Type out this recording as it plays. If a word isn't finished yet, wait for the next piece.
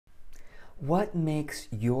What makes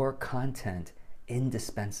your content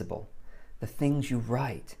indispensable? The things you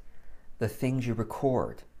write, the things you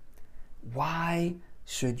record. Why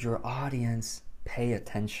should your audience pay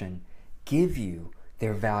attention, give you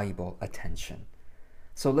their valuable attention?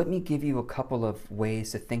 So let me give you a couple of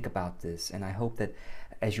ways to think about this, and I hope that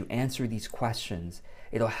as you answer these questions,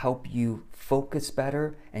 it'll help you focus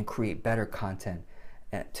better and create better content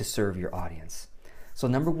to serve your audience. So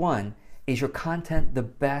number one, is your content the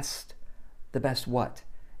best what?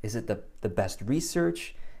 Is it the best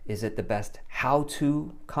research? Is it the best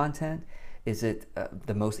how-to content? Is it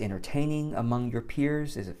the most entertaining among your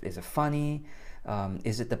peers? Is it funny?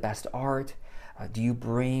 Is it the best art? Do you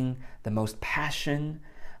bring the most passion?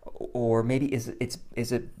 Or maybe is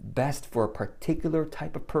it best for a particular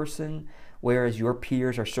type of person, whereas your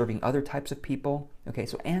peers are serving other types of people? Okay,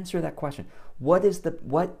 so answer that question. What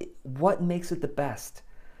makes it the best?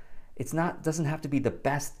 Doesn't have to be the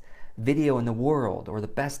best video in the world or the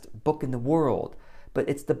best book in the world, but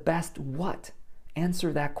it's the best what?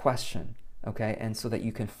 Answer that question, okay? And so that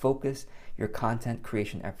you can focus your content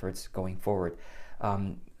creation efforts going forward.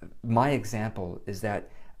 My example is that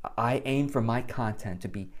I aim for my content to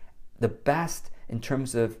be the best in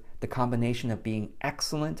terms of the combination of being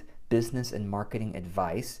excellent business and marketing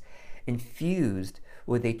advice infused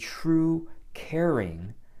with a true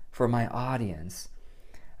caring for my audience,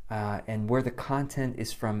 and where the content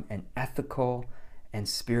is from an ethical and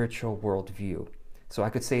spiritual worldview. So I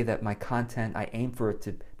could say that my content, I aim for it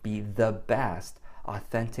to be the best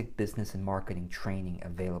authentic business and marketing training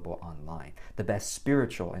available online, the best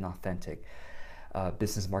spiritual and authentic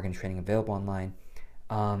business marketing training available online.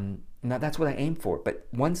 Now that's what I aim for. But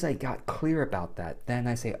once I got clear about that, then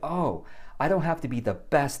I say, oh, I don't have to be the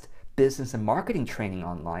best business and marketing training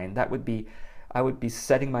online. I would be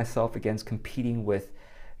setting myself against competing with,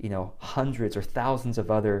 hundreds or thousands of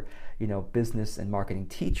other, business and marketing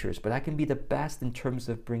teachers. But I can be the best in terms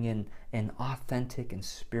of bringing an authentic and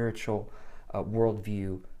spiritual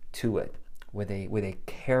worldview to it with a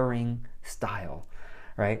caring style,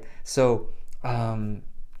 right? So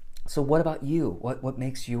what about you? What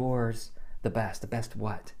makes yours the best? The best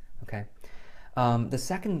what? Okay. The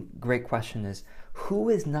second great question is, who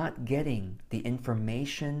is not getting the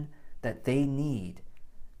information that they need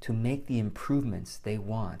to make the improvements they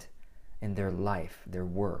want in their life, their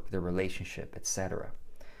work, their relationship, etc.?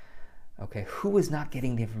 Okay, who is not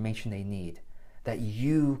getting the information they need that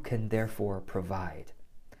you can therefore provide?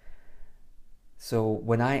 So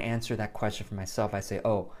when I answer that question for myself, I say,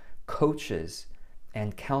 oh, coaches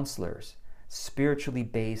and counselors, spiritually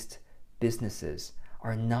based businesses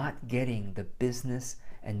are not getting the business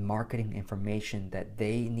and marketing information that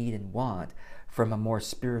they need and want from a more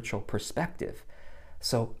spiritual perspective.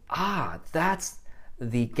 So, that's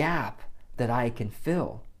the gap that I can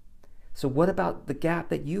fill. So what about the gap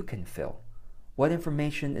that you can fill? What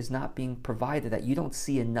information is not being provided that you don't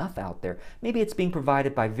see enough out there? Maybe it's being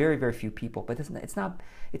provided by very, very few people, but it's not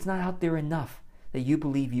out there enough that you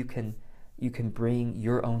believe you can bring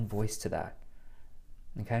your own voice to that.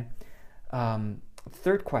 Okay?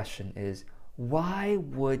 Third question is, why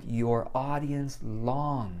would your audience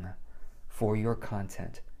long for your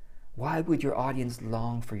content? Why would your audience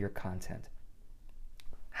long for your content?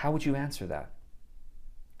 How would you answer that?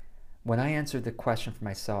 When I answered the question for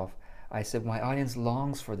myself, I said, my audience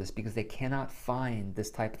longs for this because they cannot find this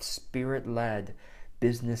type of spirit-led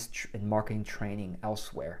business and marketing training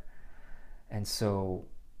elsewhere. And so,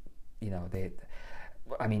 I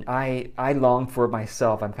long for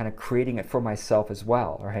myself. I'm kind of creating it for myself as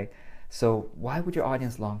well, right? So why would your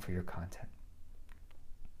audience long for your content?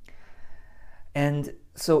 And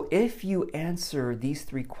so if you answer these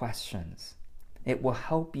three questions, it will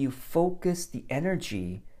help you focus your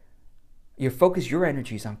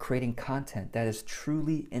energies on creating content that is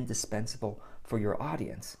truly indispensable for your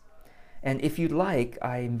audience. And if you'd like,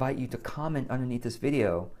 I invite you to comment underneath this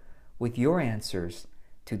video with your answers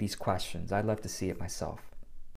to these questions. I'd love to see it myself.